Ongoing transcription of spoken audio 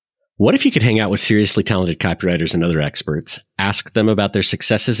What if you could hang out with seriously talented copywriters and other experts, ask them about their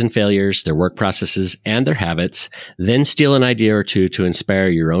successes and failures, their work processes, and their habits, then steal an idea or two to inspire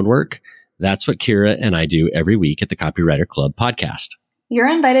your own work? That's what Kira and I do every week at the Copywriter Club podcast. You're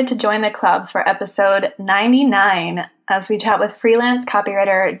invited to join the club for episode 99 as we chat with freelance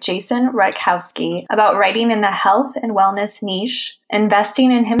copywriter Jason Rutkowski about writing in the health and wellness niche,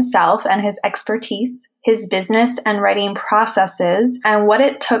 investing in himself and his expertise, his business and writing processes, and what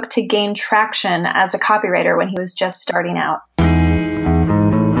it took to gain traction as a copywriter when he was just starting out.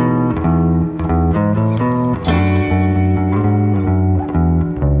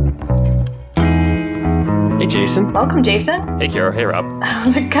 Hey, Jason. Welcome, Jason. Hey, Kira. Hey, Rob.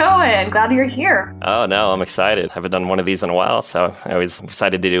 How's it going? Glad you're here. Oh, no, I'm excited. I haven't done one of these in a while, so I was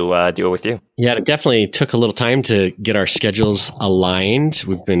excited to do it with you. Yeah, it definitely took a little time to get our schedules aligned.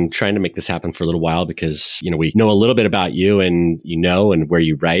 We've been trying to make this happen for a little while because, we know a little bit about you and and where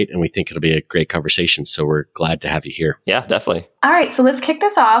you write, and we think it'll be a great conversation. So we're glad to have you here. Yeah, definitely. All right, so let's kick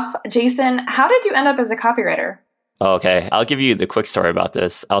this off. Jason, how did you end up as a copywriter? Okay, I'll give you the quick story about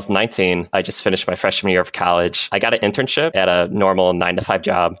this. I was 19. I just finished my freshman year of college. I got an internship at a normal 9-to-5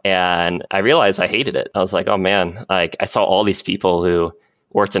 job, and I realized I hated it. I was like, oh man, I saw all these people who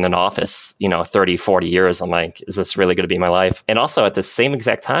worked in an office, 30, 40 years. I'm like, is this really going to be my life? And also at the same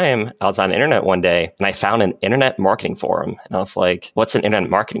exact time, I was on the internet one day and I found an internet marketing forum. And I was like, what's an internet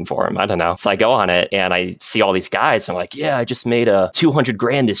marketing forum? I don't know. So I go on it and I see all these guys. And I'm like, yeah, I just made a 200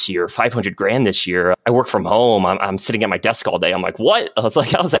 grand this year, 500 grand this year. I work from home. I'm sitting at my desk all day. I'm like, what? I was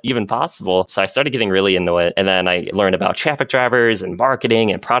like, how is that even possible? So I started getting really into it. And then I learned about traffic drivers and marketing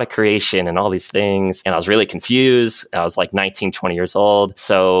and product creation and all these things. And I was really confused. I was like 19, 20 years old.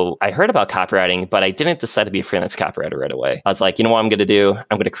 So I heard about copywriting, but I didn't decide to be a freelance copywriter right away. I was like, you know what I'm going to do?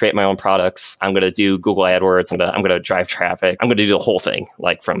 I'm going to create my own products. I'm going to do Google AdWords. I'm going to drive traffic. I'm going to do the whole thing,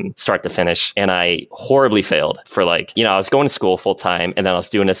 like from start to finish. And I horribly failed for I was going to school full time and then I was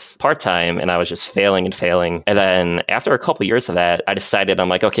doing this part time and I was just failing and failing. And then after a couple of years of that, I decided I'm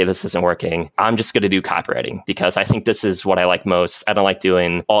like, okay, this isn't working. I'm just going to do copywriting because I think this is what I like most. I don't like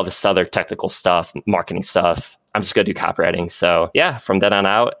doing all this other technical stuff, marketing stuff. I'm just going to do copywriting. So yeah, from then on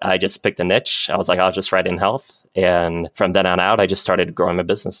out, I just picked a niche. I was like, I'll just write in health. And from then on out, I just started growing my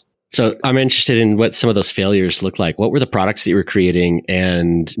business. So I'm interested in what some of those failures look like. What were the products that you were creating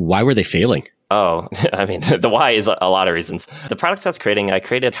and why were they failing? Oh, I mean, the why is a lot of reasons. The products I was creating, I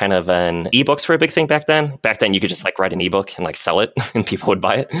created kind of an ebooks were a big thing back then. Back then, you could just write an ebook and sell it and people would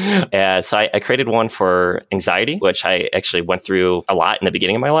buy it. So I created one for anxiety, which I actually went through a lot in the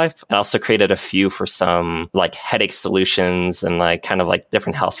beginning of my life. I also created a few for some headache solutions and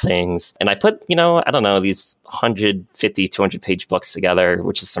different health things. And I put, I don't know, these 150, 200 page books together,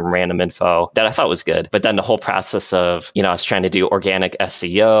 which is some random info that I thought was good. But then the whole process of, I was trying to do organic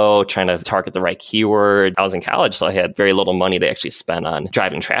SEO, trying to target the right keyword. I was in college, so I had very little money to actually spend on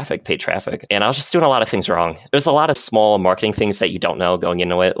driving traffic, paid traffic. And I was just doing a lot of things wrong. There's a lot of small marketing things that you don't know going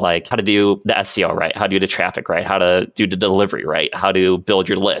into it, like how to do the SEO right, how to do the traffic right, how to do the delivery right, how to build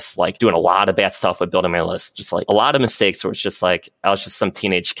your list, doing a lot of bad stuff with building my list. Just a lot of mistakes where it's just I was just some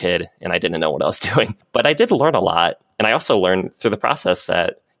teenage kid and I didn't know what I was doing. But I did learn a lot. And I also learned through the process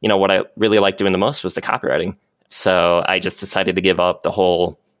that, what I really liked doing the most was the copywriting. So I just decided to give up the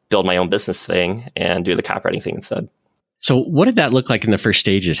whole build my own business thing and do the copywriting thing instead. So what did that look like in the first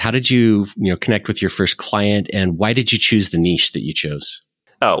stages? How did you, connect with your first client and why did you choose the niche that you chose?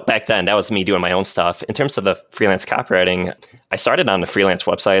 Oh, back then, that was me doing my own stuff. In terms of the freelance copywriting, I started on the freelance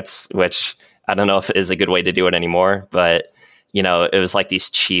websites, which I don't know if it is a good way to do it anymore, but it was these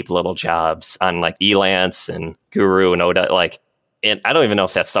cheap little jobs on Elance and Guru and Oda, and I don't even know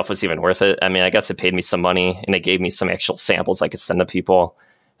if that stuff was even worth it. I mean, I guess it paid me some money and it gave me some actual samples I could send to people,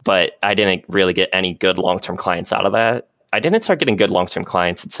 but I didn't really get any good long-term clients out of that. I didn't start getting good long-term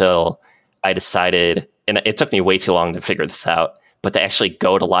clients until I decided, and it took me way too long to figure this out, but to actually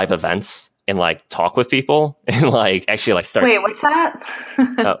go to live events and talk with people and actually start. Wait, what's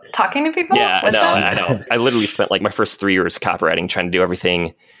that? Talking to people? Yeah, I know. I literally spent my first 3 years copywriting, trying to do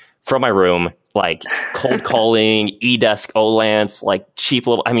everything from my room, cold calling, eDesk, Olance, cheap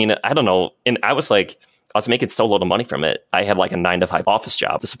little, I don't know. And I was making so little money from it. I had a 9-to-5 office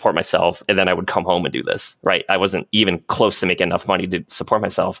job to support myself. And then I would come home and do this, right? I wasn't even close to making enough money to support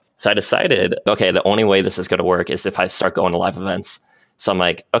myself. So I decided, okay, the only way this is going to work is if I start going to live events. So I'm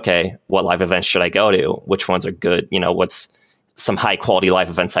like, okay, what live events should I go to? Which ones are good? What's some high quality live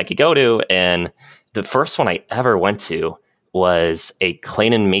events I could go to? And the first one I ever went to was a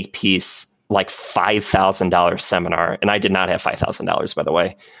Clayton Makepeace $5,000 seminar. And I did not have $5,000, by the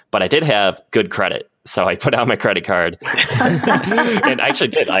way, but I did have good credit. So I put out my credit card and I actually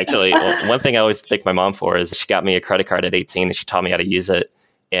did. One thing I always thank my mom for is she got me a credit card at 18 and she taught me how to use it.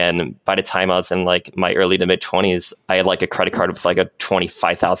 And by the time I was in like my early to mid 20s, I had like a credit card with like a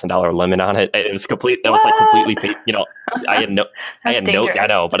 $25,000 limit on it. It was complete. That was like completely paid. I had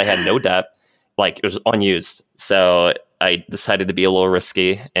no debt. Like it was unused. So I decided to be a little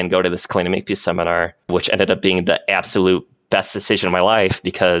risky and go to this Clean and Makepeace seminar, which ended up being the absolute best decision of my life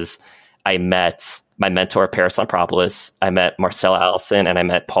because I met my mentor, Paris Lampropoulos. I met Marcella Allison and I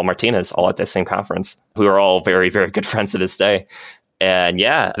met Paul Martinez all at the same conference, who are all very, very good friends to this day. And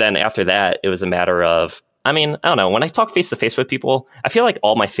yeah, then after that, it was a matter of, I don't know, when I talk face to face with people, I feel like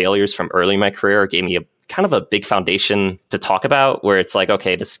all my failures from early in my career gave me a kind of a big foundation to talk about where it's like,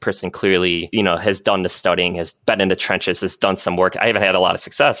 okay, this person clearly, has done the studying, has been in the trenches, has done some work. I haven't had a lot of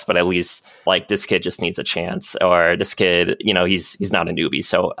success, but at least like this kid just needs a chance, or this kid, he's not a newbie.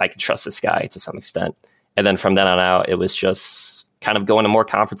 So I can trust this guy to some extent. And then from then on out, it was just kind of going to more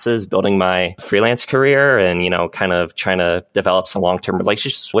conferences, building my freelance career and, kind of trying to develop some long-term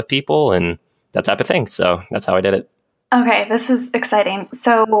relationships with people and that type of thing. So that's how I did it. Okay, this is exciting.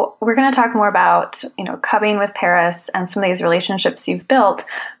 So we're going to talk more about, cubbing with Paris and some of these relationships you've built.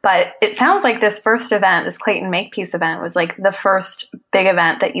 But it sounds like this first event, this Clayton Makepeace event, was like the first big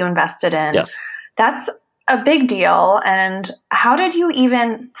event that you invested in. Yes. That's a big deal. And how did you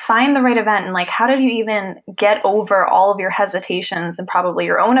even find the right event? And like, how did you even get over all of your hesitations and probably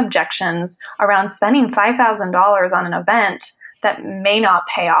your own objections around spending $5,000 on an event that may not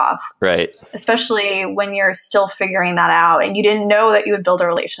pay off? Right. Especially when you're still figuring that out and you didn't know that you would build a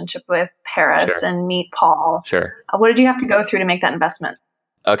relationship with Paris and meet Paul. Sure. What did you have to go through to make that investment?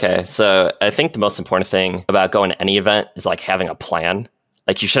 Okay. So I think the most important thing about going to any event is like having a plan.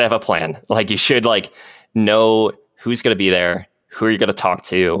 Like you should have a plan. Like you should like know who's going to be there, who are you going to talk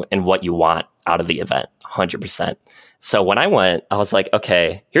to, and what you want out of the event. 100%. So when I went, I was like,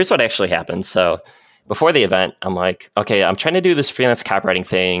 okay, here's what actually happened. So before the event, I'm like, okay, I'm trying to do this freelance copywriting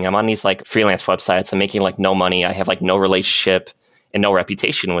thing. I'm on these like freelance websites. I'm making like no money. I have like no relationship and no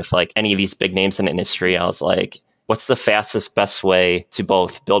reputation with like any of these big names in the industry. I was like, what's the fastest, best way to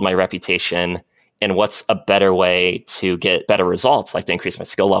both build my reputation and what's a better way to get better results, like to increase my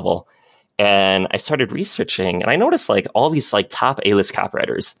skill level? And I started researching and I noticed like all these like top A-list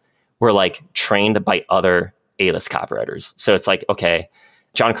copywriters were like trained by other A-list copywriters. So it's like, okay,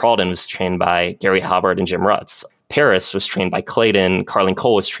 John Carlton was trained by Gary Halbert and Jim Rutz. Paris was trained by Clayton. Carlin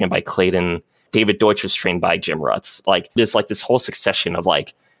Cole was trained by Clayton. David Deutsch was trained by Jim Rutz. Like there's like this whole succession of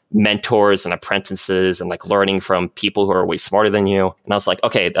like mentors and apprentices and like learning from people who are way smarter than you. And I was like,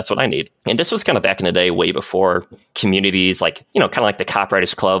 okay, that's what I need. And this was kind of back in the day, way before communities, like, kind of like the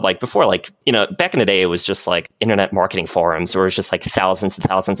Copywriters Club, like before, like, back in the day, it was just like internet marketing forums where it was just like thousands and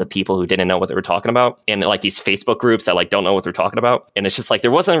thousands of people who didn't know what they were talking about. And like these Facebook groups that like don't know what they're talking about. And it's just like,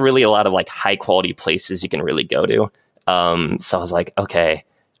 there wasn't really a lot of like high quality places you can really go to. So I was like, okay,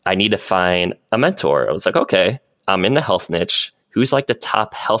 I need to find a mentor. I was like, okay, I'm in the health niche. Who's like the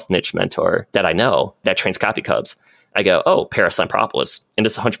top health niche mentor that I know that trains copy cubs? I go, oh, Paris Lampropoulos. And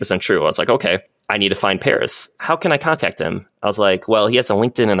this is 100% true. I was like, okay, I need to find Paris. How can I contact him? I was like, well, he has a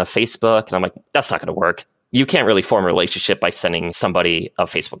LinkedIn and a Facebook. And I'm like, that's not going to work. You can't really form a relationship by sending somebody a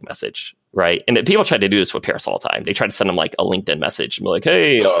Facebook message, right? And people try to do this with Paris all the time. They try to send him like a LinkedIn message and be like,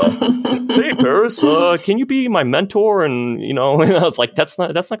 hey, hey, Paris, can you be my mentor? And, and I was like, that's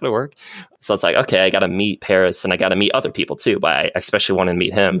not going to work. So it's like, okay, I got to meet Paris and I got to meet other people too, but I especially wanted to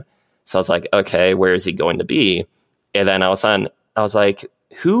meet him. So I was like, okay, where is he going to be? And then I was like,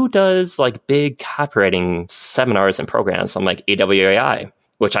 who does like big copywriting seminars and programs? I'm like, AWAI,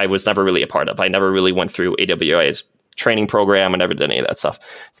 which I was never really a part of. I never really went through AWAI's training program. I never did any of that stuff.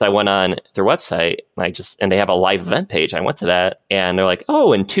 So I went on their website and they have a live event page. I went to that and they're like,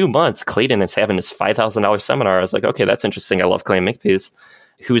 oh, in 2 months, Clayton is having this $5,000 seminar. I was like, okay, that's interesting. I love Clayton Makepeace.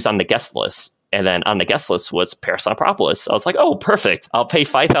 Who's on the guest list? And then on the guest list was Paris Lampropoulos. I was like, oh, perfect. I'll pay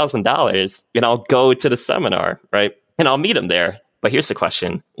 $5,000 and I'll go to the seminar, right? And I'll meet him there. But here's the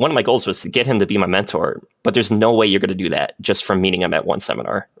question. One of my goals was to get him to be my mentor, but there's no way you're going to do that just from meeting him at one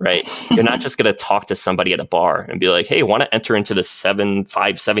seminar, right? You're not just going to talk to somebody at a bar and be like, hey, want to enter into this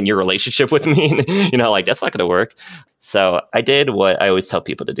 7-year relationship with me? Like that's not going to work. So I did what I always tell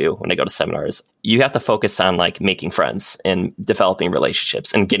people to do when I go to seminars. You have to focus on like making friends and developing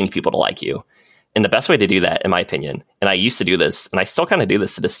relationships and getting people to like you. And the best way to do that, in my opinion, and I used to do this, and I still kind of do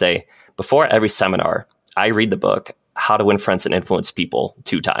this to this day, before every seminar, I read the book, How to Win Friends and Influence People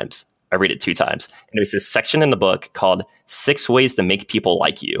 2 times. I read it 2 times. And there's this section in the book called 6 Ways to Make People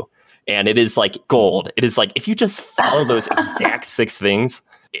Like You. And it is like gold. It is like, if you just follow those exact 6 things,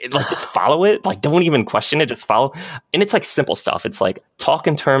 Like, just follow it. Like, don't even question it. Just follow. And it's like simple stuff. It's like, talk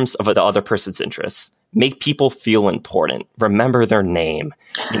in terms of the other person's interests. Make people feel important. Remember their name.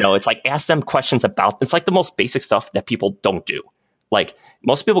 It's like, ask them questions about, it's like the most basic stuff that people don't do. Like,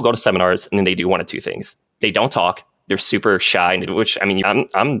 most people go to seminars and they do one of two things. They don't talk. They're super shy, which, I mean,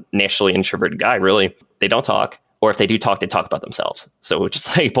 I'm naturally introverted guy, really. They don't talk. Or if they do talk, they talk about themselves. So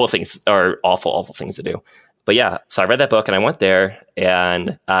just like, both things are awful, awful things to do. But yeah, so I read that book and I went there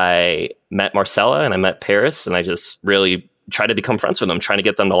and I met Marcella and I met Paris, and I just really tried to become friends with them, trying to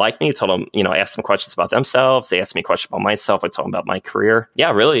get them to like me. I told them, I asked them questions about themselves. They asked me questions about myself. I told them about my career.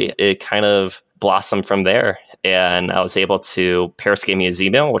 Yeah, really, it kind of blossomed from there. And I was able to, Paris gave me his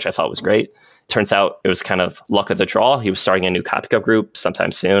email, which I thought was great. Turns out it was kind of luck of the draw. He was starting a new copy club group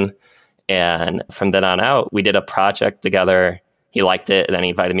sometime soon. And from then on out, we did a project together. He liked it, and then he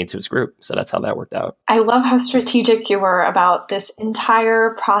invited me to his group. So that's how that worked out. I love how strategic you were about this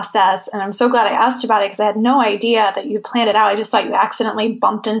entire process. And I'm so glad I asked about it, because I had no idea that you planned it out. I just thought you accidentally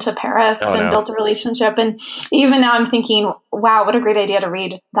bumped into Paris built a relationship. And even now I'm thinking, wow, what a great idea to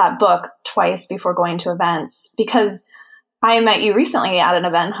read that book twice before going to events, because I met you recently at an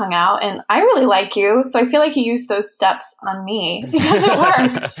event, hung out, and I really like you. So I feel like you used those steps on me because it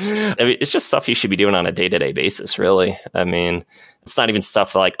worked. I mean, it's just stuff you should be doing on a day-to-day basis, really. I mean, it's not even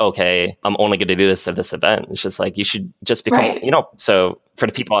stuff like, okay, I'm only going to do this at this event. It's just like, you should just become, so for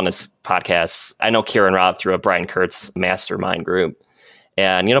the people on this podcast, I know Kira and Rob through a Brian Kurtz mastermind group.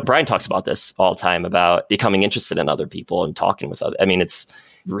 And, Brian talks about this all the time, about becoming interested in other people and talking with others. I mean,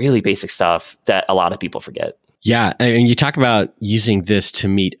 it's really basic stuff that a lot of people forget. Yeah. And you talk about using this to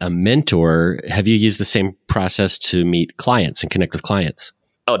meet a mentor. Have you used the same process to meet clients and connect with clients?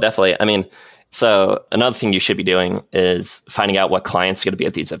 Oh, definitely. I mean, so another thing you should be doing is finding out what clients are going to be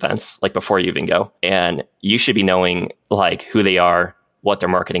at these events, like before you even go. And you should be knowing like who they are, what their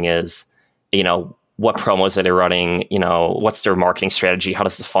marketing is, what promos are they running, what's their marketing strategy? How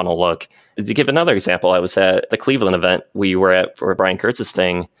does the funnel look? To give another example, I was at the Cleveland event we were at for Brian Kurtz's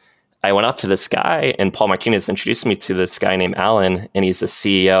thing. I went up to this guy, and Paul Martinez introduced me to this guy named Alan, and he's the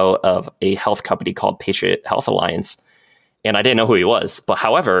CEO of a health company called Patriot Health Alliance. And I didn't know who he was, but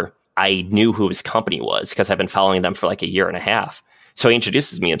however, I knew who his company was because I've been following them for like a year and a half. So he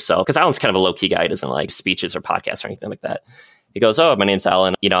introduces me himself, because Alan's kind of a low-key guy. He doesn't like speeches or podcasts or anything like that. He goes, "Oh, my name's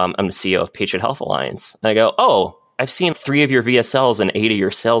Alan. I'm the CEO of Patriot Health Alliance." And I go, "Oh, I've seen 3 of your VSLs and 8 of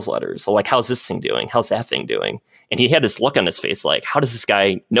your sales letters. So like, how's this thing doing? How's that thing doing?" And he had this look on his face, like, how does this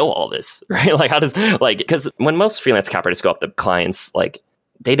guy know all this, right? Like, because when most freelance copywriters go up to clients, like,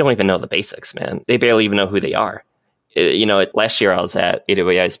 they don't even know the basics, man. They barely even know who they are. Last year I was at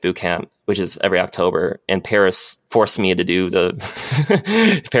AWI's bootcamp, which is every October, and Paris forced me to do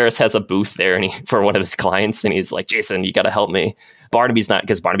Paris has a booth there for one of his clients, and he's like, "Jason, you got to help me." Barnaby's not,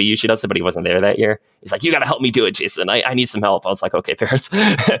 because Barnaby usually does it, but he wasn't there that year. He's like, "You got to help me do it, Jason. I need some help." I was like, "Okay, Paris."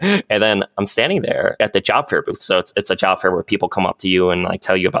 And then I'm standing there at the job fair booth. So it's a job fair where people come up to you and like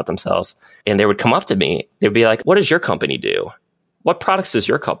tell you about themselves. And they would come up to me. They'd be like, "What does your company do? What products does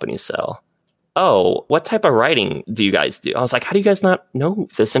your company sell? Oh, what type of writing do you guys do?" I was like, "How do you guys not know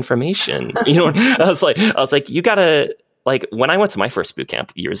this information?" I was like, you gotta, like, when I went to my first boot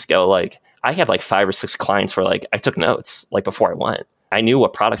camp years ago, like, I had like 5 or 6 clients where like I took notes like before I went. I knew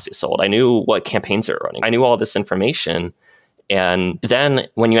what products they sold. I knew what campaigns they were running. I knew all this information. And then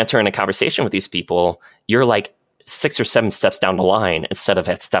when you enter in a conversation with these people, you're like 6 or 7 steps down the line instead of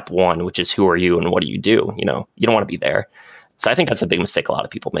at step 1, which is who are you and what do? You don't want to be there. So I think that's a big mistake a lot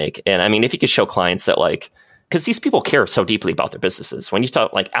of people make. And I mean, if you could show clients that, like, because these people care so deeply about their businesses. When you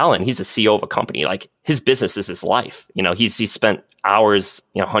talk like Alan, he's a CEO of a company, like his business is his life. He's spent hours,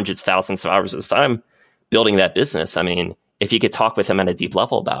 hundreds, thousands of hours of his time building that business. I mean, if you could talk with him at a deep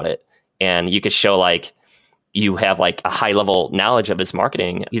level about it, and you could show like you have like a high level knowledge of his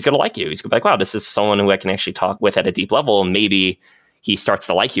marketing, he's going to like you. He's going to be like, "Wow, this is someone who I can actually talk with at a deep level." And maybe he starts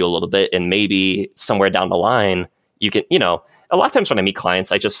to like you a little bit, and maybe somewhere down the line, you can, a lot of times when I meet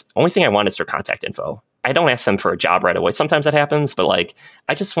clients, only thing I want is their contact info. I don't ask them for a job right away. Sometimes that happens, but like,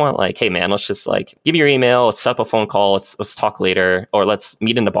 I just want like, "Hey man, let's just like give me your email. Let's set up a phone call. Let's talk later, or let's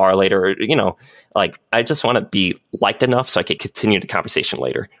meet in the bar later." Or, like, I just want to be liked enough so I can continue the conversation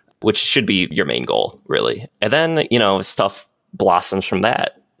later, which should be your main goal, really. And then, stuff blossoms from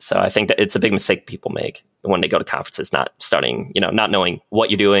that. So I think that it's a big mistake people make when they go to conferences, not knowing what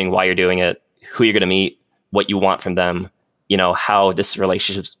you're doing, why you're doing it, who you're going to meet, what you want from them, how this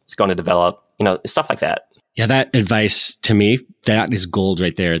relationship is going to develop, stuff like that. Yeah, that advice to me, that is gold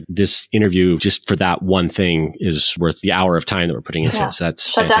right there. This interview, just for that one thing, is worth the hour of time that we're putting into this. That's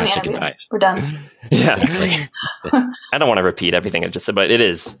Shut fantastic down the interview. advice. We're done. Yeah. Exactly. I don't want to repeat everything I just said, but it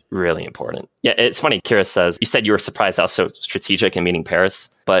is really important. Yeah, it's funny. Kira says, you said you were surprised how so strategic in meeting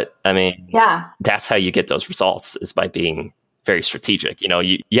Paris, but I mean, that's how you get those results, is by being very strategic.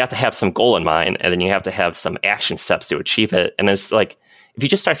 You have to have some goal in mind, and then you have to have some action steps to achieve it. And it's like, if you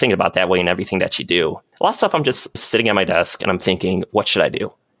just start thinking about that way in everything that you do, a lot of stuff I'm just sitting at my desk and I'm thinking, what should I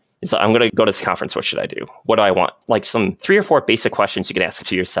do? It's like, I'm going to go to this conference. What should I do? What do I want? Like some 3 or 4 basic questions you can ask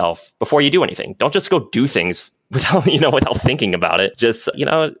to yourself before you do anything. Don't just go do things without thinking about it. Just,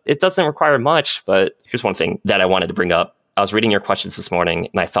 it doesn't require much, but here's one thing that I wanted to bring up. I was reading your questions this morning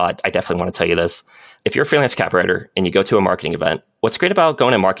and I thought I definitely want to tell you this. If you're a freelance copywriter and you go to a marketing event, what's great about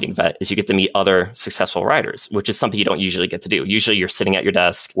going to a marketing event is you get to meet other successful writers, which is something you don't usually get to do. Usually you're sitting at your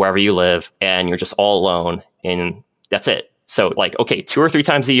desk, wherever you live, and you're just all alone and that's it. So like, okay, 2 or 3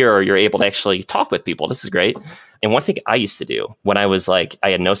 times a year, you're able to actually talk with people. This is great. And one thing I used to do when I was like, I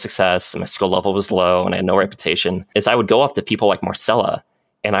had no success and my skill level was low and I had no reputation, is I would go up to people like Marcella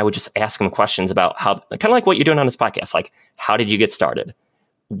and I would just ask them questions about how, kind of like what you're doing on this podcast. Like, how did you get started?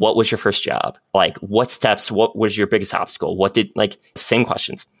 What was your first job? Like, what steps, what was your biggest obstacle? Same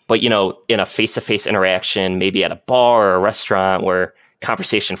questions. But, in a face-to-face interaction, maybe at a bar or a restaurant where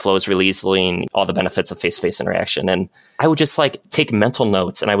conversation flows really easily and all the benefits of face-to-face interaction. And I would just take mental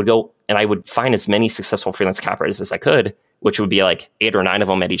notes and I would go and I would find as many successful freelance copywriters as I could, which would be like 8 or 9 of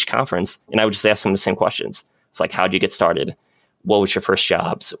them at each conference. And I would just ask them the same questions. It's like, how'd you get started? What was your first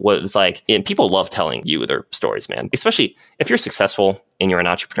jobs? What was like, and people love telling you their stories, man. Especially if you're successful and you're an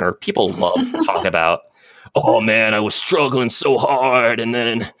entrepreneur, people love to talk about, oh man, I was struggling so hard. And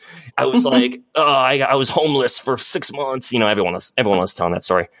then I was like, I was homeless for 6 months. Everyone was telling that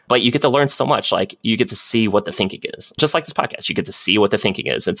story, but you get to learn so much. Like you get to see what the thinking is. Just like this podcast, you get to see what the thinking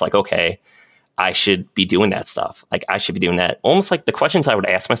is. It's like, okay, I should be doing that stuff. Like I should be doing that. Almost like the questions I would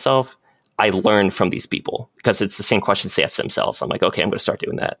ask myself, I learned from these people because it's the same questions they ask themselves. I'm like, okay, I'm going to start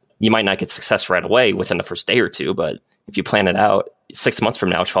doing that. You might not get success right away within the first day or 2, but if you plan it out 6 months from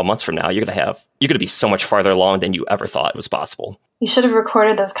now, 12 months from now, you're going to be so much farther along than you ever thought was possible. You should have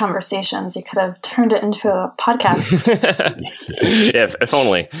recorded those conversations. You could have turned it into a podcast. if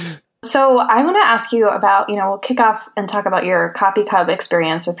only. So I want to ask you about, we'll kick off and talk about your Copy Cub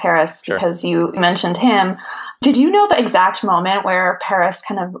experience with Paris because you mentioned him. Did you know the exact moment where Paris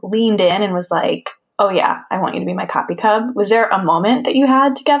kind of leaned in and was like, oh yeah, I want you to be my Copy Cub? Was there a moment that you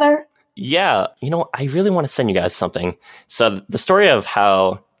had together? Yeah. I really want to send you guys something. So the story of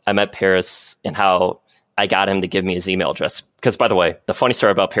how I met Paris and how I got him to give me his email address. Because by the way, the funny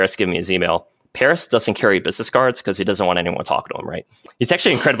story about Paris giving me his email, Paris doesn't carry business cards because he doesn't want anyone talking to him, right? He's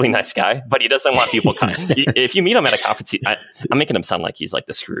actually an incredibly nice guy, but he doesn't want people. If you meet him at a conference, I'm making him sound like he's like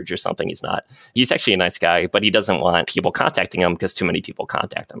the Scrooge or something. He's not. He's actually a nice guy, but he doesn't want people contacting him because too many people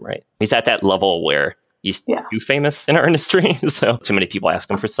contact him, right? He's at that level where he's too famous in our industry, so too many people ask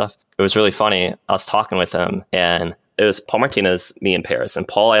him for stuff. It was really funny. I was talking with him, and it was Paul Martinez, me, and Paris. And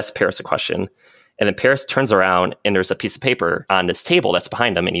Paul asked Paris a question. And then Paris turns around and there's a piece of paper on this table that's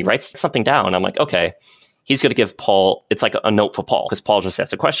behind him and he writes something down. I'm like, okay, he's going to give Paul, it's like a note for Paul because Paul just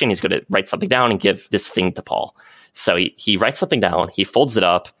asked a question. He's going to write something down and give this thing to Paul. So he writes something down, he folds it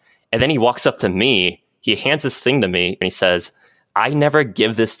up, and then he walks up to me. He hands this thing to me and he says, I never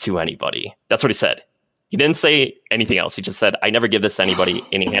give this to anybody. That's what he said. He didn't say anything else. He just said, I never give this to anybody.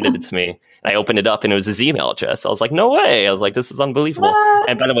 And he handed it to me. And I opened it up and it was his email address. I was like, no way. I was like, this is unbelievable. What?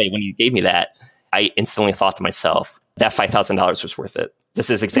 And by the way, when he gave me that, I instantly thought to myself, that $5,000 was worth it. This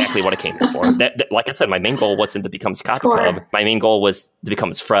is exactly what I came here for. Like I said, my main goal wasn't to become his Copy Club. My main goal was to become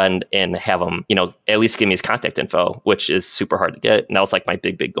his friend and have him, at least give me his contact info, which is super hard to get. And that was like my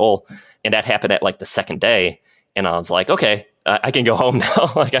big goal. And that happened at like the second day. And I was like, okay, I can go home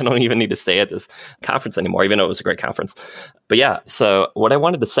now. Like, I don't even need to stay at this conference anymore, even though it was a great conference. But yeah, so what I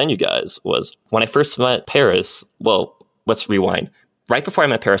wanted to send you guys was when I first met Paris, well, let's rewind. Right before I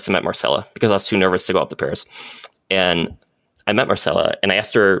met Paris, I met Marcella because I was too nervous to go up to Paris. And I met Marcella and I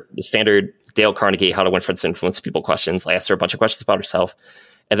asked her the standard Dale Carnegie, how to win friends and influence people questions. I asked her a bunch of questions about herself.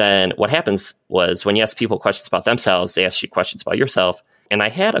 And then what happens was when you ask people questions about themselves, they ask you questions about yourself. And I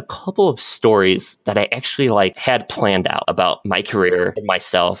had a couple of stories that I actually like had planned out about my career and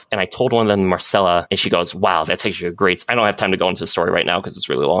myself. And I told one of them to Marcella, and she goes, wow, that's actually a great, I don't have time to go into the story right now because it's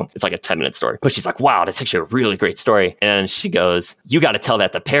really long. It's like a 10-minute story. But she's like, wow, that's actually a really great story. And she goes, you got to tell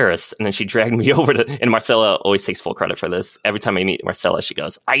that to Paris. And then she dragged me over to, and Marcella always takes full credit for this. Every time I meet Marcella, she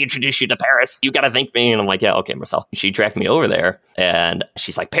goes, I introduced you to Paris. You got to thank me. And I'm like, yeah, okay, Marcella. She dragged me over there and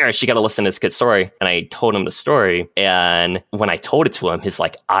she's like, Paris, you got to listen to this good story. And I told him the story. And when I told it to him, his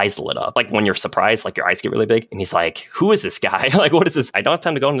like eyes lit up. Like when you're surprised, like your eyes get really big. And he's like, who is this guy? Like, what is this? I don't have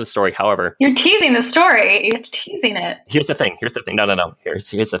time to go into the story. However, you're teasing the story. You're teasing it. Here's the thing. No.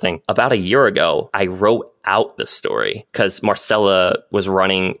 Here's the thing. About a year ago, I wrote out the story because Marcella was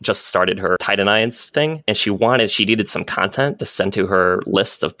just started her Titanides thing. And she needed some content to send to her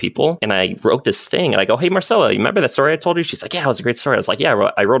list of people. And I wrote this thing and I go, hey, Marcella, you remember that story I told you? She's like, yeah, it was a great story. I was like, yeah,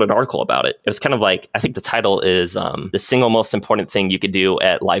 I wrote an article about it. It was kind of like, I think the title is the single most important thing you could do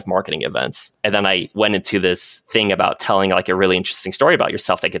at live marketing events. And then I went into this thing about telling like a really interesting story about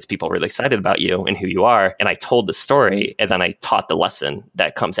yourself that gets people really excited about you and who you are. And I told the story and then I taught the lesson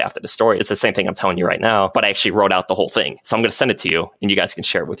that comes after the story. It's the same thing I'm telling you right now, but I actually wrote out the whole thing. So I'm going to send it to you and you guys can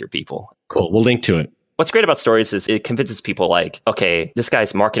share it with your people. Cool. We'll link to it. What's great about stories is it convinces people like, okay, this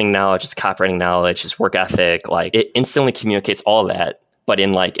guy's marketing knowledge, his copywriting knowledge, his work ethic, like it instantly communicates all of that, but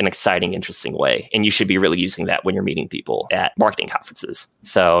in like an exciting, interesting way. And you should be really using that when you're meeting people at marketing conferences.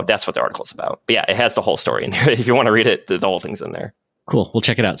 So that's what the article's about. But yeah, it has the whole story in there. If you want to read it, the whole thing's in there. Cool. We'll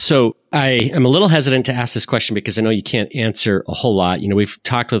check it out. So I am a little hesitant to ask this question because I know you can't answer a whole lot. We've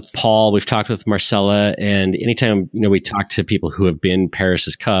talked with Paul, we've talked with Marcella, and anytime, we talk to people who have been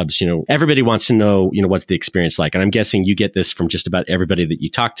Paris's Cubs, everybody wants to know, what's the experience like. And I'm guessing you get this from just about everybody that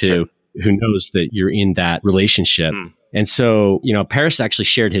you talk to. Sure. Who knows that you're in that relationship. And so, Paris actually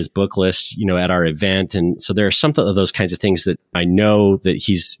shared his book list, at our event. And so there are some of those kinds of things that I know that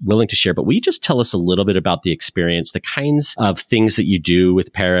he's willing to share. But will you just tell us a little bit about the experience, the kinds of things that you do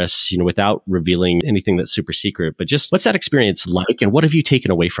with Paris, without revealing anything that's super secret, but just what's that experience like and what have you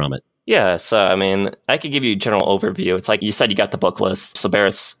taken away from it? Yeah, so I could give you a general overview. It's like you said, you got the book list. So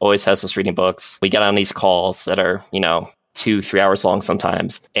Paris always has us reading books. We get on these calls that are, 2-3 hours long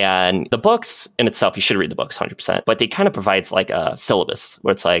sometimes. And the books in itself, you should read the books 100%, but they kind of provides like a syllabus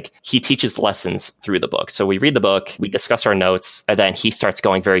where it's like he teaches lessons through the book. So we read the book, we discuss our notes, and then he starts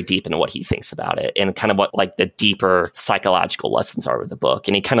going very deep into what he thinks about it and kind of what like the deeper psychological lessons are with the book.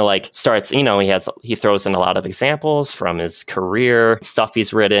 And he kind of like starts, he throws in a lot of examples from his career, stuff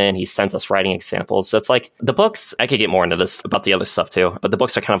he's written. He sends us writing examples. So it's like the books, I could get more into this about the other stuff too, but the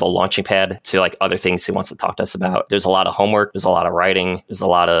books are kind of a launching pad to like other things he wants to talk to us about. There's a lot of homework. There's a lot of writing. There's a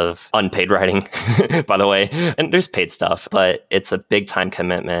lot of unpaid writing, by the way. And there's paid stuff, but it's a big time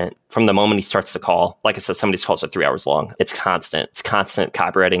commitment. From the moment he starts the call, like I said, some of these calls are 3 hours long. It's constant. It's constant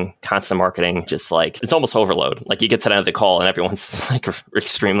copywriting, constant marketing, just like it's almost overload. Like you get to the end of the call and everyone's like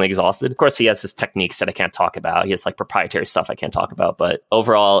extremely exhausted. Of course, he has his techniques that I can't talk about. He has like proprietary stuff I can't talk about. But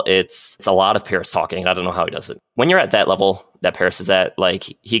overall, it's a lot of Paris talking. I don't know how he does it. When you're at that level that Paris is at, like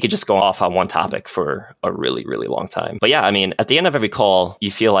he could just go off on one topic for a really, really long time. But yeah, at the end of every call,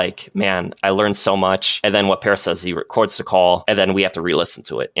 you feel like, man, I learned so much. And then what Paris does, he records the call and then we have to re-listen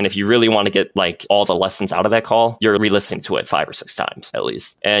to it. And if you really want to get like all the lessons out of that call, you're re-listening to it 5 or 6 times at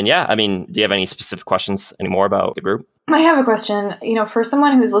least. And yeah, do you have any specific questions anymore about the group? I have a question, for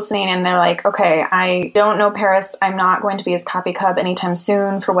someone who's listening and they're like, okay, I don't know Paris. I'm not going to be his copy cub anytime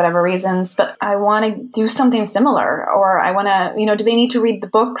soon for whatever reasons, but I want to do something similar, or I want to, do they need to read the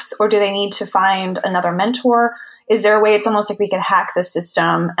books or do they need to find another mentor? Is there a way it's almost like we could hack the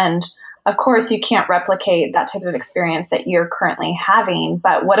system? And of course, you can't replicate that type of experience that you're currently having.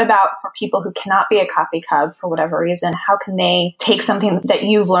 But what about for people who cannot be a copy cub for whatever reason? How can they take something that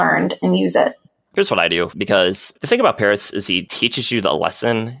you've learned and use it? Here's what I do, because the thing about Paris is he teaches you the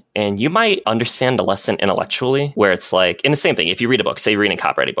lesson and you might understand the lesson intellectually, where it's like, in the same thing, if you read a book, say you're reading a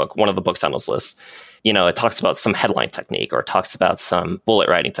copywriting book, one of the books on those lists, it talks about some headline technique or it talks about some bullet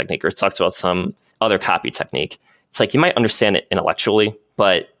writing technique or it talks about some other copy technique. It's like you might understand it intellectually,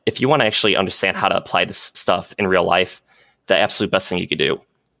 but if you want to actually understand how to apply this stuff in real life, the absolute best thing you could do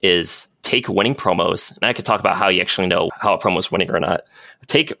is take winning promos. And I could talk about how you actually know how a promo is winning or not.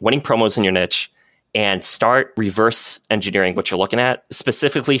 Take winning promos in your niche and start reverse engineering what you're looking at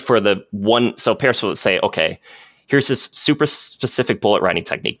specifically for the one. So Paris will say, okay, here's this super specific bullet writing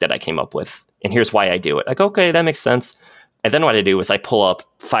technique that I came up with. And here's why I do it. Like, okay, that makes sense. And then what I do is I pull up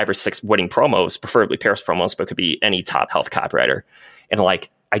 5 or 6 winning promos, preferably Paris promos, but it could be any top health copywriter. And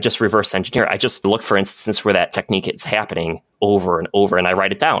I just reverse engineer. I just look for instances where that technique is happening over and over, and I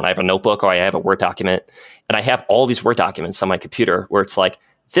write it down. I have a notebook or I have a Word document, And I have all these Word documents on my computer where it's like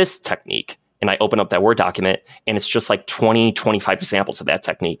this technique. And I open up that Word document and it's just like 20, 25 examples of that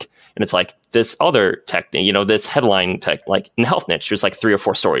technique. And it's like this other technique, this headline tech, like in health niche, there's like 3 or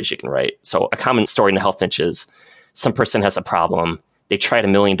 4 stories you can write. So a common story in the health niche is some person has a problem. They tried a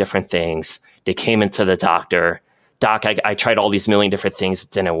million different things. They came into the doctor. Doc, I tried all these million different things.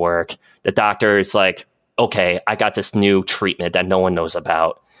 It didn't work. The doctor is like, okay, I got this new treatment that no one knows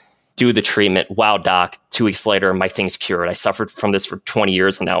about. Do the treatment. Wow, doc, 2 weeks later, my thing's cured. I suffered from this for 20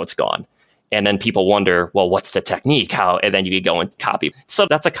 years and now it's gone. And then people wonder, well, what's the technique? How? And then you could go and copy. So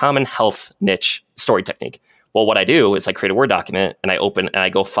that's a common health niche story technique. Well, what I do is I create a Word document and I open and I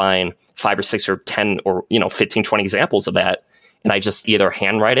go find 5 or 6 or 10 or 15, 20 examples of that. And I just either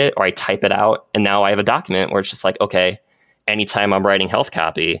handwrite it or I type it out. And now I have a document where it's just like, okay, anytime I'm writing health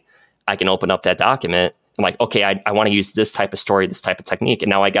copy, I can open up that document. I'm like, okay, I want to use this type of story, this type of technique. And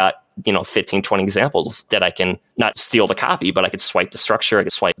now I got, 15, 20 examples that I can not steal the copy, but I could swipe the structure. I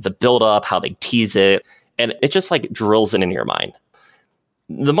could swipe the build up, how they tease it. And it just like drills it into your mind.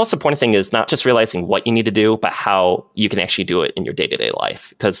 The most important thing is not just realizing what you need to do, but how you can actually do it in your day-to-day life.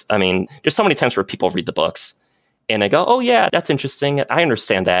 Because there's so many times where people read the books and they go, oh yeah, that's interesting. I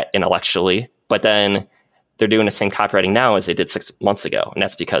understand that intellectually, but then they're doing the same copywriting now as they did 6 months ago. And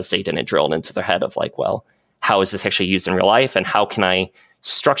that's because they didn't drill into their head of like, well, how is this actually used in real life? And how can I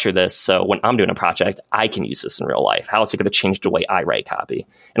structure this so when I'm doing a project, I can use this in real life? How is it going to change the way I write copy?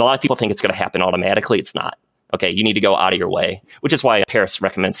 And a lot of people think it's going to happen automatically. It's not. Okay, you need to go out of your way, which is why Paris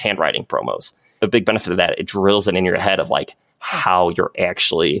recommends handwriting promos. A big benefit of that, it drills it in your head of like how you're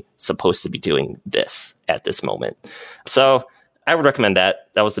actually supposed to be doing this at this moment. So I would recommend that.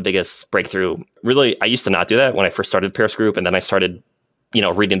 That was the biggest breakthrough. Really, I used to not do that when I first started the Paris group. And then I started,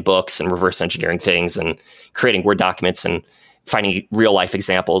 reading books and reverse engineering things and creating Word documents and finding real life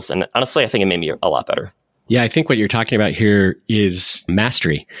examples. And honestly, I think it made me a lot better. Yeah, I think what you're talking about here is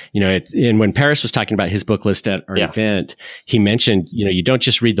mastery. And when Paris was talking about his book list at our event, he mentioned, you don't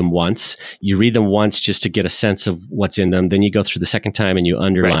just read them once. You read them once just to get a sense of what's in them. Then you go through the second time and you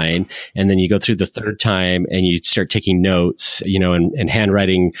underline. Right. And then you go through the third time and you start taking notes, and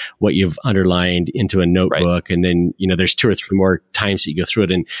handwriting what you've underlined into a notebook. Right. And then, there's 2 or 3 more times that you go through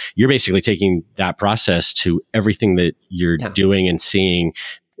it. And you're basically taking that process to everything that you're doing and seeing.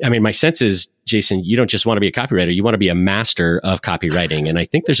 My sense is, Jason, you don't just want to be a copywriter. You want to be a master of copywriting. And I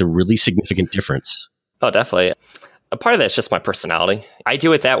think there's a really significant difference. Oh, definitely. A part of that is just my personality. I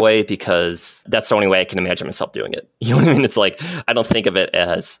do it that way because that's the only way I can imagine myself doing it. You know what I mean? It's like, I don't think of it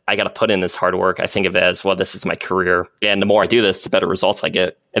as I got to put in this hard work. I think of it as, well, this is my career. And the more I do this, the better results I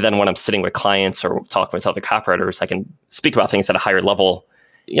get. And then when I'm sitting with clients or talking with other copywriters, I can speak about things at a higher level.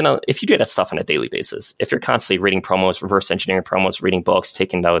 If you do that stuff on a daily basis, if you're constantly reading promos, reverse engineering promos, reading books,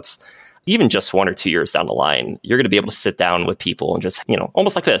 taking notes, even just 1 or 2 years down the line, you're going to be able to sit down with people and just,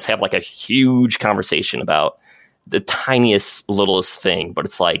 almost like this, have like a huge conversation about the tiniest, littlest thing. But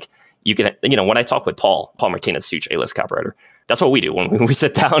it's like, you can, when I talk with Paul Martinez, huge A-list copywriter, that's what we do. When we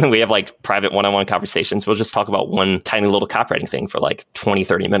sit down and we have like private one-on-one conversations, we'll just talk about one tiny little copywriting thing for like 20,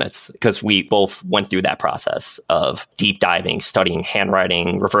 30 minutes because we both went through that process of deep diving, studying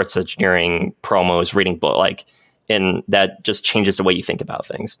handwriting, reverse engineering, promos, reading book, and that just changes the way you think about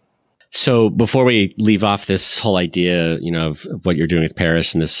things. So before we leave off this whole idea, of what you're doing with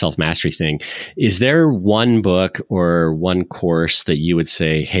Paris and this self-mastery thing, is there one book or one course that you would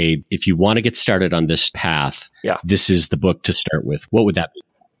say, hey, if you want to get started on this path, this is the book to start with? What would that be?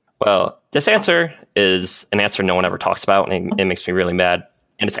 Well, this answer is an answer no one ever talks about, and it makes me really mad.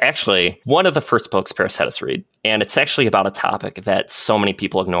 And it's actually one of the first books Paris had us read. And it's actually about a topic that so many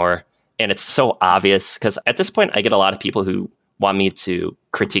people ignore. And it's so obvious because at this point, I get a lot of people who want me to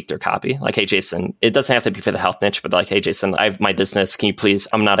critique their copy. Like, hey, Jason, it doesn't have to be for the health niche, but like, hey, Jason, I have my business. Can you please,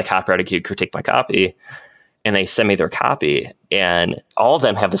 I'm not a copywriter. Can you critique my copy? And they send me their copy. And all of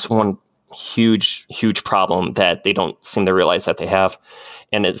them have this one huge, huge problem that they don't seem to realize that they have.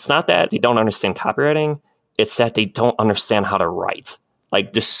 And it's not that they don't understand copywriting. It's that they don't understand how to write.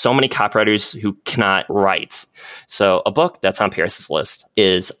 Like, there's so many copywriters who cannot write. So a book that's on Paris's list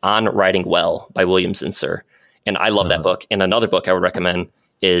is On Writing Well by William Zinsser. And I love that book. And another book I would recommend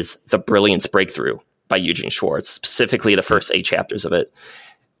is The Brilliance Breakthrough by Eugene Schwartz, specifically the first 8 chapters of it.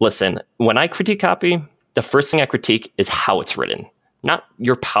 Listen, when I critique copy, the first thing I critique is how it's written, not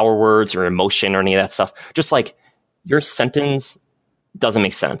your power words or emotion or any of that stuff. Just like your sentence doesn't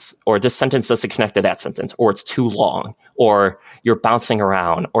make sense, or this sentence doesn't connect to that sentence, or it's too long, or you're bouncing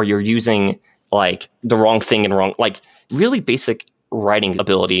around, or you're using like the wrong thing and wrong, like really basic writing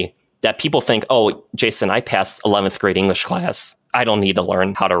ability that people think, oh, Jason, I passed 11th grade English class. I don't need to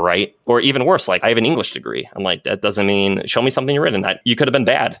learn how to write. Or even worse, like I have an English degree. I'm like, that doesn't mean show me something you've written. You could have been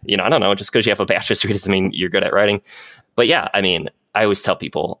bad. I don't know. Just because you have a bachelor's degree doesn't mean you're good at writing. But yeah, I mean, I always tell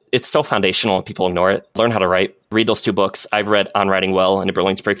people it's so foundational and people ignore it. Learn how to write. Read those 2 books. I've read On Writing Well and A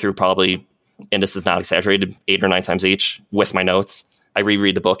Brilliance Breakthrough probably, and this is not exaggerated, 8 or 9 times each with my notes. I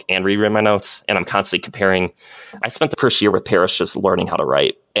reread the book and reread my notes, and I'm constantly comparing. I spent the first year with Paris just learning how to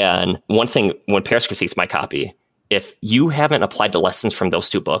write. And one thing, when Paris critiques my copy, if you haven't applied the lessons from those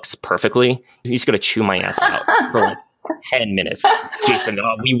 2 books perfectly, he's going to chew my ass out for like 10 minutes. Jason,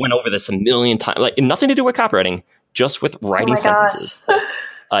 we went over this a million times. Like nothing to do with copywriting, just with writing sentences.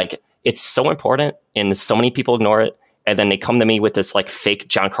 Like it's so important, and so many people ignore it. And then they come to me with this like fake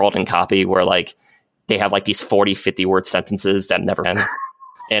John Carlton copy where like they have like these 40, 50 word sentences that never end.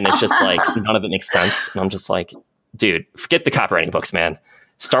 And it's just like, none of it makes sense. And I'm just like, dude, forget the copywriting books, man.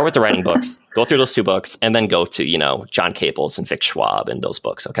 Start with the writing books, go through those 2 books, and then go to, John Caples and Vic Schwab and those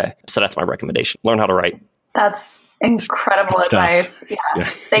books. Okay. So that's my recommendation. Learn how to write. That's incredible advice. Yeah.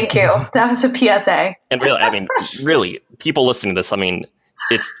 Thank you. That was a PSA. And really, people listening to this,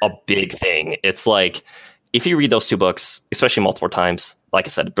 it's a big thing. It's like, if you read those 2 books, especially multiple times, like I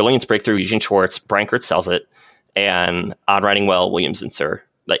said, Brilliance Breakthrough, Eugene Schwartz, Brian Kurtz sells it, and On Writing Well, Williams and Sir,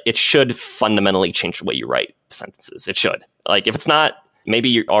 like it should fundamentally change the way you write sentences. It should. Like if it's not, maybe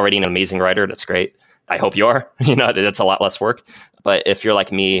you're already an amazing writer. That's great. I hope you are. That's a lot less work. But if you're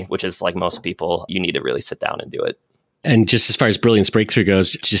like me, which is like most people, you need to really sit down and do it. And just as far as Brilliance Breakthrough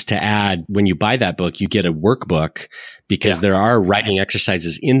goes, just to add, when you buy that book, you get a workbook because there are writing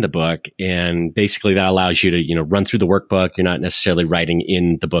exercises in the book. And basically that allows you to, run through the workbook. You're not necessarily writing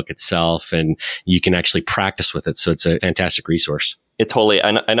in the book itself, and you can actually practice with it. So it's a fantastic resource. It totally,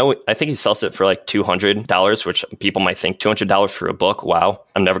 I think he sells it for like $200, which people might think $200 for a book. Wow,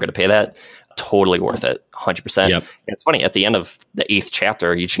 I'm never going to pay that. Totally worth it. 100%. Yep. It's funny. At the end of the 8th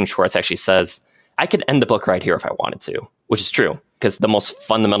chapter, Eugene Schwartz actually says, I could end the book right here if I wanted to, which is true, because the most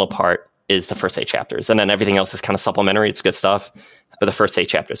fundamental part is the first 8 chapters. And then everything else is kind of supplementary. It's good stuff. But the first 8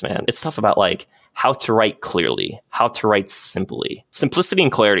 chapters, man, it's stuff about like how to write clearly, how to write simply. Simplicity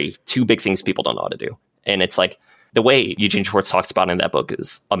and clarity, 2 big things people don't know how to do. And it's like the way Eugene Schwartz talks about in that book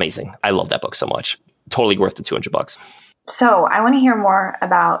is amazing. I love that book so much. Totally worth the $200. So I want to hear more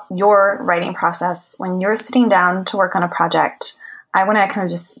about your writing process. When you're sitting down to work on a project, I want to kind of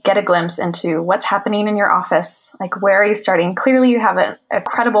just get a glimpse into what's happening in your office. Like, where are you starting? Clearly, you have a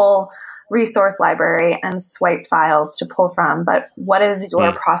credible resource library and swipe files to pull from. But what does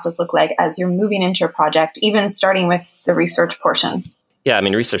your process look like as you're moving into a project, even starting with the research portion? Yeah,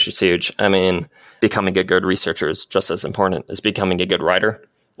 research is huge. Becoming a good researcher is just as important as becoming a good writer.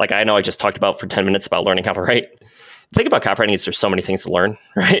 Like, I know I just talked about for 10 minutes about learning how to write. The thing about copywriting is there's so many things to learn,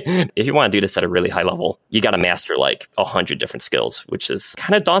 right? If you want to do this at a really high level, you got to master like 100 different skills, which is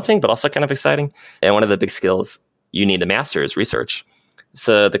kind of daunting, but also kind of exciting. And one of the big skills you need to master is research.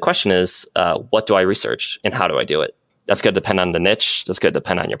 So the question is, what do I research and how do I do it? That's going to depend on the niche. That's going to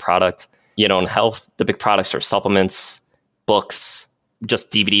depend on your product. In health, the big products are supplements, books, just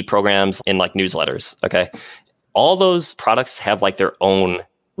DVD programs, and like newsletters. Okay. All those products have like their own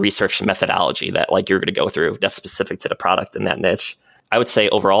research methodology that like you're going to go through that's specific to the product in that niche. I would say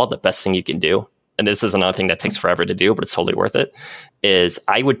overall, the best thing you can do, and this is another thing that takes forever to do, but it's totally worth it, is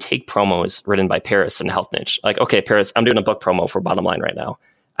I would take promos written by Paris in the health niche. Like, okay, Paris, I'm doing a book promo for Bottom Line right now.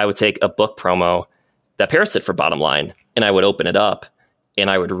 I would take a book promo that Paris did for Bottom Line, and I would open it up and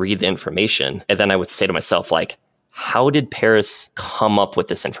I would read the information. And then I would say to myself, like, how did Paris come up with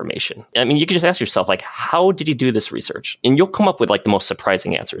this information? You can just ask yourself, like, how did he do this research? And you'll come up with like the most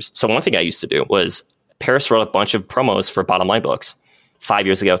surprising answers. So one thing I used to do was Paris wrote a bunch of promos for Bottom Line books 5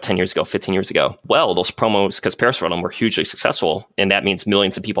 years ago, 10 years ago, 15 years ago. Well, those promos, because Paris wrote them, were hugely successful. And that means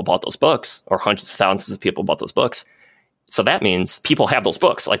millions of people bought those books, or hundreds of thousands of people bought those books. So that means people have those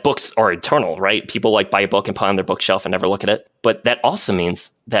books. Like, books are eternal, right? People like buy a book and put it on their bookshelf and never look at it. But that also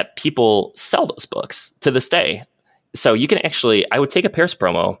means that people sell those books to this day. So you can actually, I would take a Paris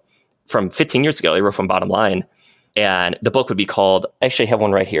promo from 15 years ago. They wrote from Bottom Line, and the book would be called, I actually have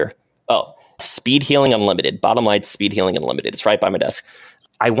one right here. Oh, Speed Healing Unlimited, Bottom Line Speed Healing Unlimited. It's right by my desk.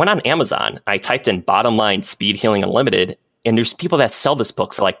 I went on Amazon. I typed in Bottom Line Speed Healing Unlimited, and there's people that sell this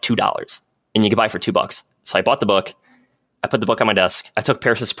book for like $2, and you can buy it for $2. So I bought the book. I put the book on my desk. I took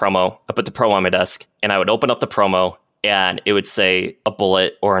Paris's promo. I put the promo on my desk, and I would open up the promo, and it would say a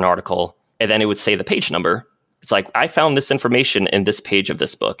bullet or an article, and then it would say the page number. It's like, I found this information in this page of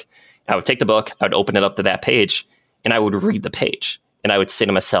this book. I would take the book, I would open it up to that page, and I would read the page. And I would say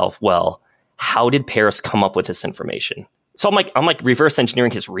to myself, well, how did Paris come up with this information? So I'm like reverse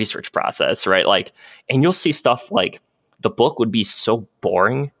engineering his research process, right? Like, and you'll see stuff like the book would be so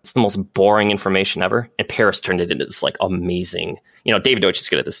boring. It's the most boring information ever. And Paris turned it into this like amazing, David Deutsch is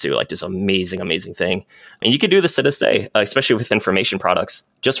good at this too, like this amazing, amazing thing. And you could do this to this day, especially with information products.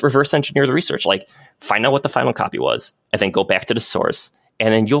 Just reverse engineer the research, like find out what the final copy was and then go back to the source.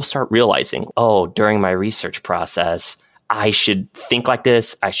 And then you'll start realizing, oh, during my research process, I should think like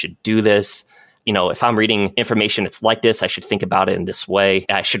this. I should do this. If I'm reading information that's like this, I should think about it in this way.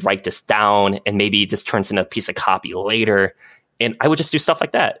 I should write this down, and maybe this turns into a piece of copy later. And I would just do stuff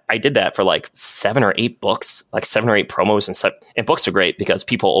like that. I did that for like 7 or 8 books, like 7 or 8 promos and stuff. And books are great because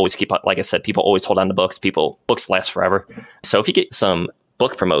people always keep up. Like I said, people always hold on to books. Books last forever. So if you get some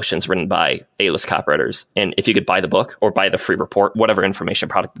book promotions written by A-list copywriters, and if you could buy the book or buy the free report, whatever information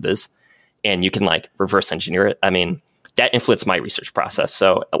product it is, and you can like reverse engineer it, that influenced my research process.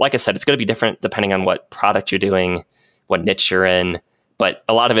 So like I said, it's going to be different depending on what product you're doing, what niche you're in. But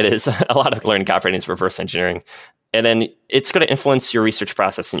a lot of learning copywriting is reverse engineering. And then it's going to influence your research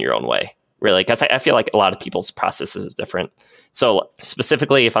process in your own way, really. Because I feel like a lot of people's processes is different. So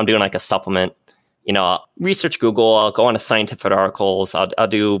specifically, if I'm doing like a supplement, I'll research Google, I'll go on to scientific articles, I'll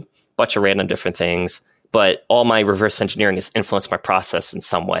do a bunch of random different things. But all my reverse engineering has influenced my process in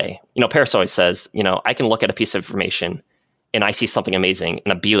some way. Paris always says, I can look at a piece of information and I see something amazing,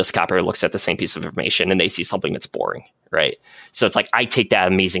 and a B-list copywriter looks at the same piece of information and they see something that's boring, right? So it's like I take that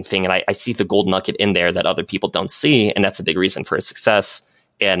amazing thing and I see the gold nugget in there that other people don't see, and that's a big reason for his success.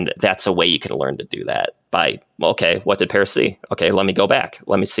 And that's a way you can learn to do that by, okay, what did Paris see? Okay, let me go back.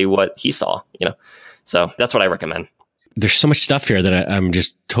 Let me see what he saw, So that's what I recommend. There's so much stuff here that I'm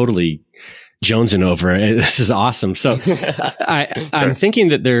just totally jonesing over. This is awesome. So I'm thinking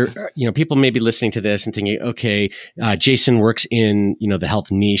that there, people may be listening to this and thinking, okay, Jason works in, the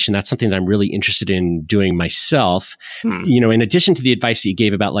health niche, and that's something that I'm really interested in doing myself. In addition to the advice that you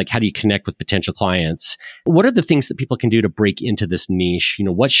gave about like, how do you connect with potential clients? What are the things that people can do to break into this niche?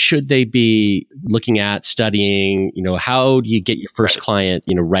 What should they be looking at, studying? How do you get your first client,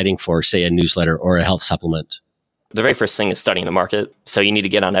 writing for, say, a newsletter or a health supplement? The very first thing is studying the market. So you need to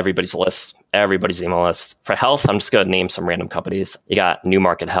get on everybody's list, everybody's email list. For health, I'm just going to name some random companies. You got New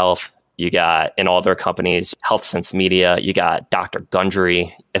Market Health. You got, in all their companies, Health Sense Media. You got Dr.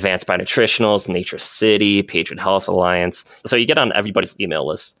 Gundry, Advanced Bionutritionals, Nature City, Patriot Health Alliance. So you get on everybody's email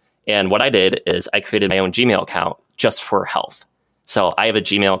list. And what I did is I created my own Gmail account just for health. So I have a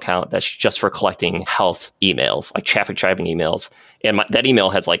Gmail account that's just for collecting health emails, like traffic driving emails. And that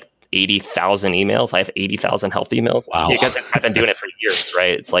email has like 80,000 emails. I have 80,000 health emails. Wow. Because I've been doing it for years,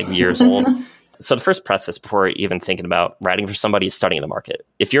 right? It's like years old. So the first process before even thinking about writing for somebody is studying the market.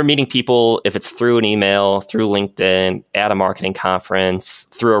 If you're meeting people, if it's through an email, through LinkedIn, at a marketing conference,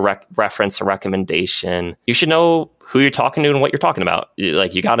 through a reference, a recommendation, you should know who you're talking to and what you're talking about.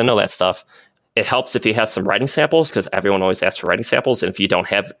 Like, you got to know that stuff. It helps if you have some writing samples, because everyone always asks for writing samples. And if you don't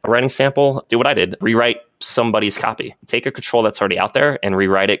have a writing sample, do what I did. Rewrite somebody's copy. Take a control that's already out there and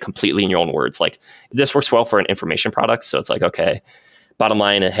rewrite it completely in your own words. Like, this works well for an information product. So it's like, okay, bottom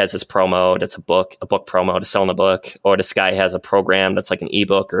line, it has this promo that's a book promo to sell in the book. Or this guy has a program that's like an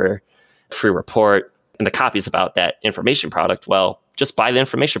ebook or a free report. And the copy is about that information product. Well, just buy the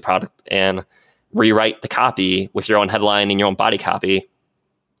information product and rewrite the copy with your own headline and your own body copy.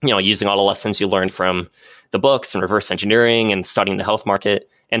 Using all the lessons you learned from the books and reverse engineering and studying the health market,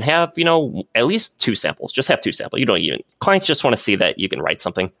 and have, at least 2 samples. Just have 2 samples. Clients just want to see that you can write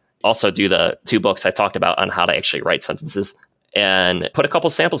something. Also do the 2 books I talked about on how to actually write sentences, and put a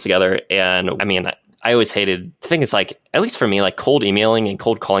couple samples together. And I always hated, the thing is, like, at least for me, like cold emailing and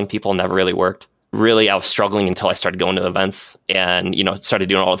cold calling people never really worked. Really, I was struggling until I started going to events and, started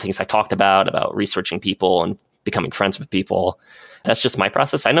doing all the things I talked about researching people and becoming friends with people. That's just my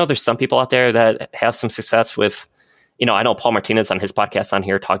process. I know there's some people out there that have some success with, I know Paul Martinez on his podcast on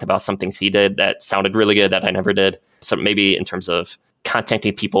here talked about some things he did that sounded really good that I never did. So maybe in terms of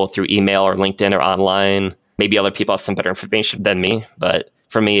contacting people through email or LinkedIn or online, maybe other people have some better information than me. But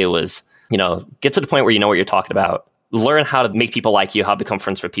for me, it was, get to the point where you know what you're talking about. Learn how to make people like you, how to become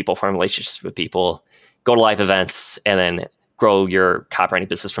friends with people, form relationships with people, go to live events, and then grow your copywriting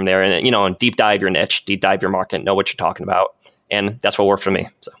business from there. And, and deep dive your niche, deep dive your market, know what you're talking about. And that's what worked for me.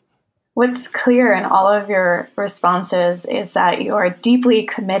 So, what's clear in all of your responses is that you are deeply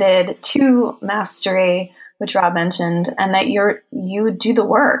committed to mastery, which Rob mentioned, and that you do the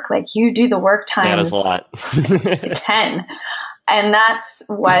work. Like, you do the work times a lot. 10. And that's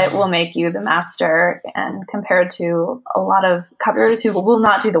what will make you the master, and compared to a lot of copywriters who will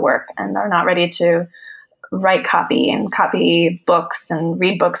not do the work and are not ready to write copy and copy books and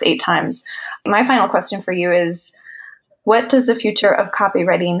read books 8 times. My final question for you is, what does the future of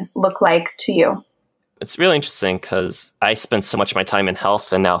copywriting look like to you? It's really interesting because I spend so much of my time in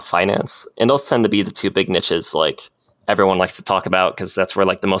health and now finance. And those tend to be the two big niches like everyone likes to talk about because that's where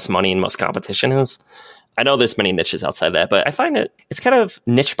like the most money and most competition is. I know there's many niches outside that, but I find it's kind of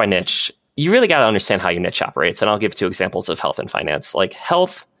niche by niche. You really got to understand how your niche operates. And I'll give two examples of health and finance. Like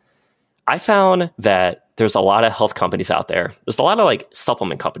health, I found that there's a lot of health companies out there. There's a lot of like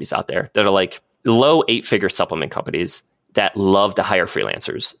supplement companies out there that are like low 8-figure supplement companies that love to hire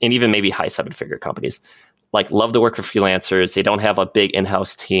freelancers, and even maybe high 7-figure companies like love to work with freelancers. They don't have a big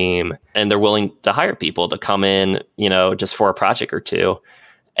in-house team and they're willing to hire people to come in, just for a project or two.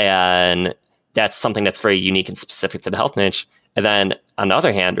 And that's something that's very unique and specific to the health niche. And then on the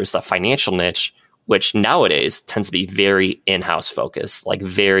other hand, there's the financial niche, which nowadays tends to be very in-house focused, like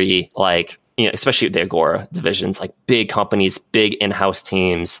very like, especially the Agora divisions, like big companies, big in-house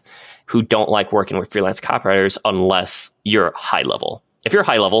teams who don't like working with freelance copywriters unless you're high level. If you're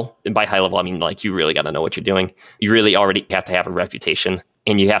high level, and by high level, I mean like you really got to know what you're doing. You really already have to have a reputation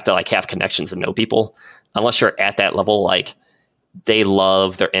and you have to like have connections and know people. Unless you're at that level, like they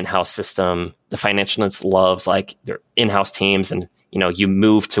love their in-house system. The financialist loves like their in-house teams, and you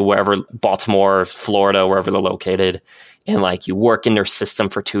move to wherever, Baltimore, Florida, wherever they're located, and like you work in their system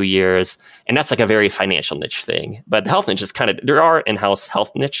for 2 years. And that's like a very financial niche thing. But the health niche is there are in-house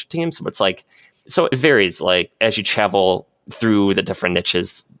health niche teams, but it's like, so it varies like as you travel through the different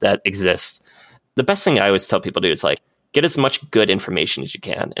niches that exist. The best thing I always tell people to do is like, get as much good information as you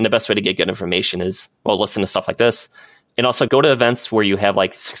can. And the best way to get good information is, listen to stuff like this. And also go to events where you have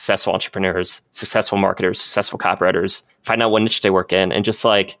like successful entrepreneurs, successful marketers, successful copywriters, find out what niche they work in. And just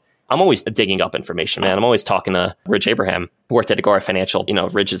like, I'm always digging up information, man. I'm always talking to Rich Abraham, who worked at Agora Financial.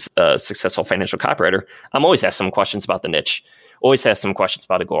 Rich is a successful financial copywriter. I'm always asking him questions about the niche. Always ask some questions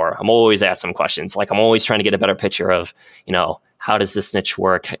about Agora. I'm always asking some questions. Like I'm always trying to get a better picture of, how does this niche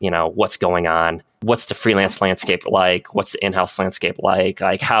work? What's going on? What's the freelance landscape like? What's the in-house landscape like?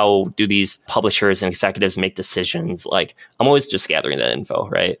 Like how do these publishers and executives make decisions? Like I'm always just gathering that info,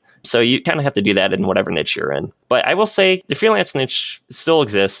 right? So you kind of have to do that in whatever niche you're in. But I will say the freelance niche still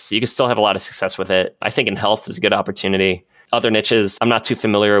exists. You can still have a lot of success with it. I think in health is a good opportunity. Other niches, I'm not too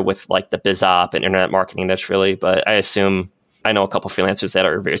familiar with like the biz op and internet marketing niche really, but I know a couple of freelancers that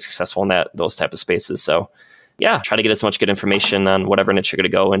are very successful in those type of spaces. So yeah, try to get as much good information on whatever niche you're going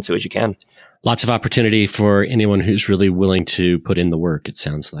to go into as you can. Lots of opportunity for anyone who's really willing to put in the work, it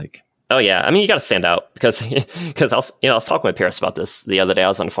sounds like. Oh yeah. I mean, you got to stand out because I was talking with Paris about this the other day. I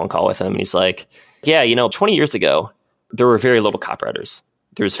was on a phone call with him and he's like, yeah, 20 years ago, there were very little copywriters.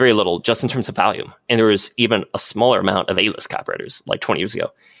 There was very little just in terms of volume. And there was even a smaller amount of A-list copywriters like 20 years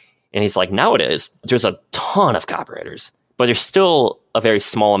ago. And he's like, nowadays, there's a ton of copywriters, but there's still a very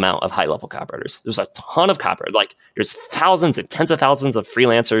small amount of high-level copywriters. There's a ton of copywriters. Like there's thousands and tens of thousands of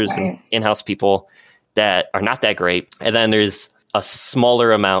freelancers and in-house people that are not that great. And then there's a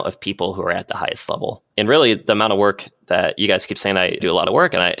smaller amount of people who are at the highest level. And really the amount of work that you guys keep saying I do a lot of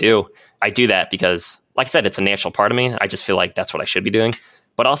work, and I do that because, like I said, it's a natural part of me. I just feel like that's what I should be doing.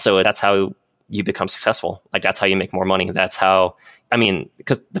 But also that's how you become successful. Like that's how you make more money. That's how,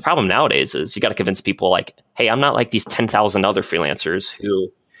 because the problem nowadays is you got to convince people like, hey, I'm not like these 10,000 other freelancers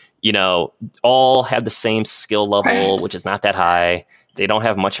who, all have the same skill level, which is not that high. They don't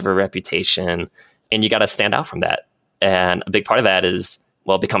have much of a reputation, and you got to stand out from that. And a big part of that is,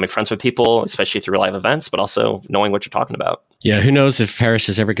 becoming friends with people, especially through live events, but also knowing what you're talking about. Yeah, who knows if Paris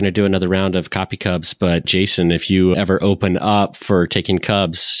is ever going to do another round of copy cubs, but Jason, if you ever open up for taking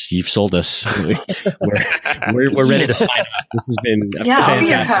cubs, you've sold us. We're ready to sign up. This has been a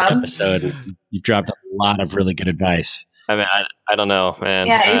fantastic episode. You've dropped a lot of really good advice. I don't know, man.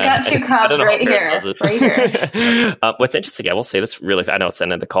 Yeah, you got 2 cubs right here. What's interesting, I will say this really, I know it's the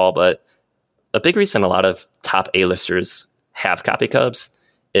end of the call, but a big reason a lot of top A-listers have copy cubs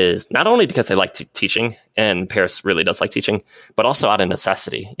is not only because they like teaching, and Paris really does like teaching, but also out of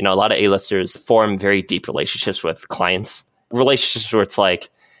necessity. A lot of A-listers form very deep relationships with clients, relationships where it's like,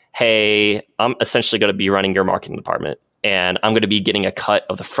 hey, I'm essentially going to be running your marketing department, and I'm going to be getting a cut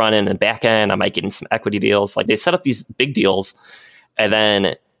of the front end and back end. I might get in some equity deals. Like they set up these big deals, and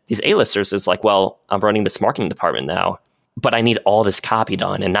then these A-listers is like, well, I'm running this marketing department now, but I need all this copy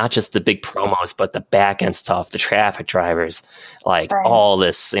done, and not just the big promos, but the back end stuff, the traffic drivers, all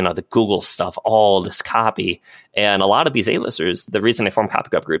this, the Google stuff, all this copy. And a lot of these A-listers, the reason they form copy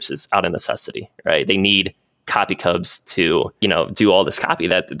cub groups is out of necessity, right? They need copy cubs to, do all this copy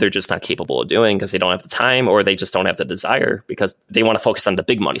that they're just not capable of doing because they don't have the time, or they just don't have the desire because they want to focus on the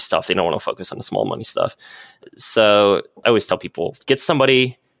big money stuff. They don't want to focus on the small money stuff. So I always tell people, get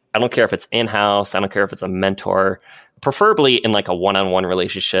somebody. I don't care if it's in-house. I don't care if it's a mentor, preferably in like a one-on-one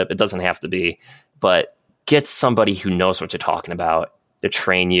relationship. It doesn't have to be, but get somebody who knows what they're talking about to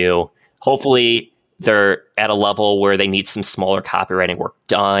train you. Hopefully they're at a level where they need some smaller copywriting work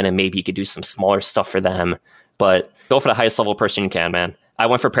done, and maybe you could do some smaller stuff for them, but go for the highest level person you can, man. I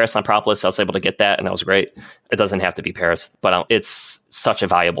went for Paris Lampropoulos. I was able to get that, and that was great. It doesn't have to be Paris, but it's such a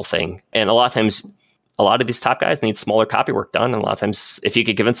valuable thing. And a lot of times, a lot of these top guys need smaller copy work done. And a lot of times, if you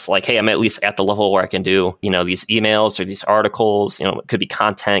could give us like, hey, I'm at least at the level where I can do, these emails or these articles, it could be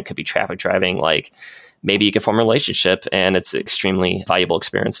content, could be traffic driving, like maybe you can form a relationship, and it's an extremely valuable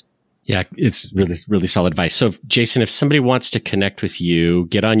experience. Yeah, it's really, really solid advice. So, Jason, if somebody wants to connect with you,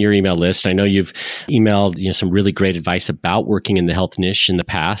 get on your email list. I know you've emailed some really great advice about working in the health niche in the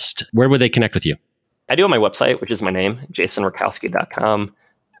past. Where would they connect with you? I do on my website, which is my name, jasonrutkowski.com.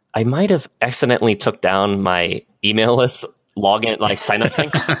 I might have accidentally took down my email list login, like sign up thing,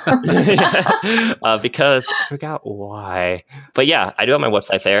 because I forgot why. But yeah, I do have my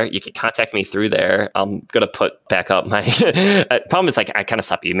website there. You can contact me through there. I'm going to put back up my problem is like I kind of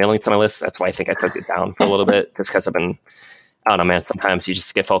stopped emailing to my list. That's why I think I took it down for a little bit, just because I don't know, man, sometimes you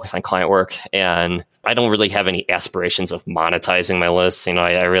just get focused on client work, and I don't really have any aspirations of monetizing my list. I'm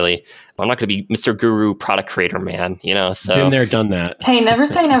not going to be Mr. Guru product creator, man, so. Been there, done that. Hey, never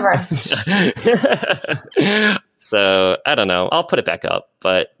say never. So I don't know. I'll put it back up,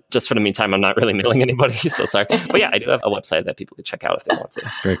 but just for the meantime, I'm not really mailing anybody. So sorry. But yeah, I do have a website that people can check out if they want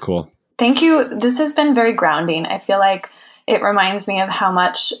to. Very cool. Thank you. This has been very grounding. I feel like it reminds me of how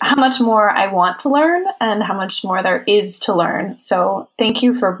much more I want to learn and how much more there is to learn. So thank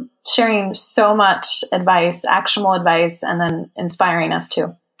you for sharing so much advice, actionable advice, and then inspiring us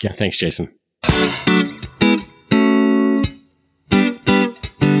too. Yeah, thanks, Jason.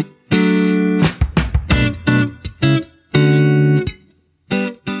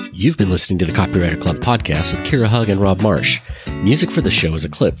 You've been listening to the Copywriter Club podcast with Kira Hug and Rob Marsh. Music for the show is a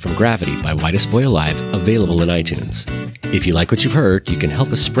clip from Gravity by Whitest Boy Alive, available in iTunes. If you like what you've heard, you can help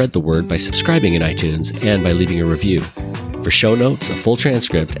us spread the word by subscribing in iTunes and by leaving a review. For show notes, a full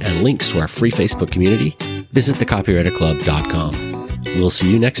transcript, and links to our free Facebook community, visit thecopywriterclub.com. We'll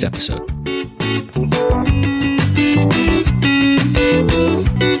see you next episode.